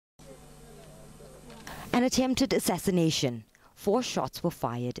An attempted assassination. 4 shots were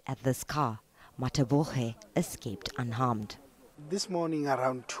fired at this car. Mataboge escaped unharmed. This morning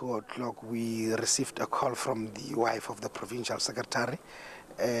around 2 o'clock, we received a call from the wife of the provincial secretary.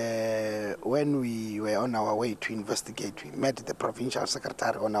 When we were on our way to investigate, we met the provincial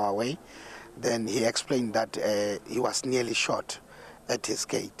secretary on our way. Then he explained that he was nearly shot at his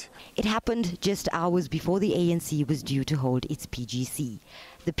gate. It happened just hours before the ANC was due to hold its PGC.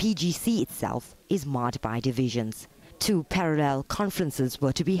 The PGC itself is marred by divisions. 2 parallel conferences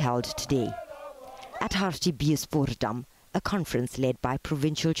were to be held today. At Hartbeespoort, a conference led by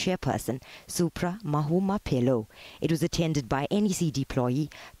provincial chairperson Supra Mahumapelo. It was attended by NEC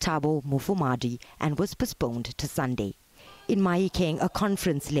deployee Thabo Mufumadi and was postponed to Sunday. In Mahikeng, a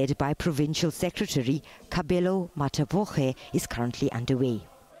conference led by provincial secretary Kabelo Mataboge is currently underway.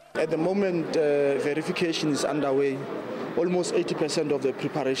 At the moment, verification is underway. Almost 80% of the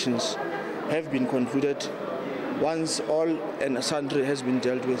preparations have been concluded. Once all and sundry has been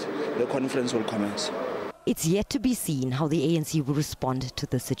dealt with, the conference will commence. It's yet to be seen how the ANC will respond to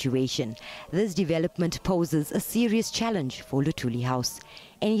the situation. This development poses a serious challenge for Luthuli House.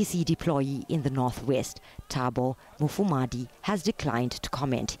 NEC deployee in the northwest, Thabo Mufumadi, has declined to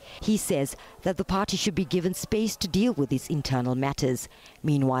comment. He says that the party should be given space to deal with its internal matters.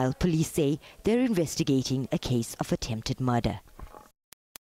 Meanwhile, police say they're investigating a case of attempted murder.